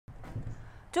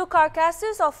Two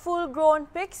carcasses of full-grown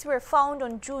pigs were found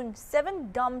on June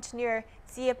 7 dumped near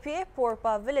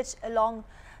Porba village along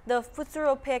the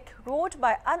Phek road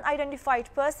by unidentified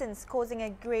persons, causing a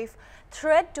grave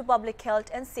threat to public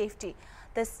health and safety,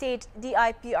 the state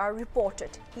DIPR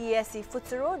reported. ESC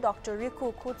Futsuro Dr.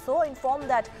 Riku Kutso informed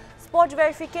that spot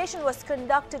verification was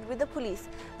conducted with the police,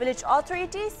 village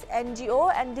authorities,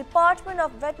 NGO and Department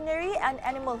of Veterinary and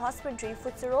Animal Husbandry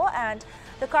Futsuro, and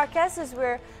the carcasses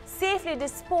were safely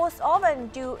disposed of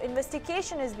and due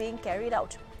investigation is being carried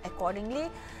out. Accordingly,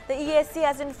 the ESC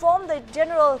has informed the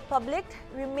general public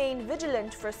remain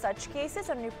vigilant for such cases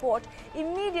and report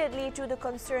immediately to the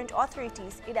concerned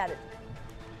authorities, it added.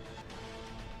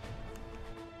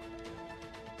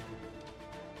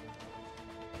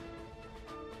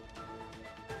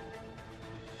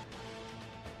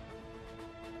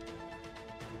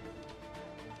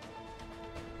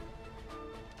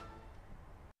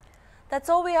 That's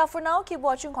all we have for now. Keep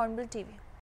watching Hornbill TV.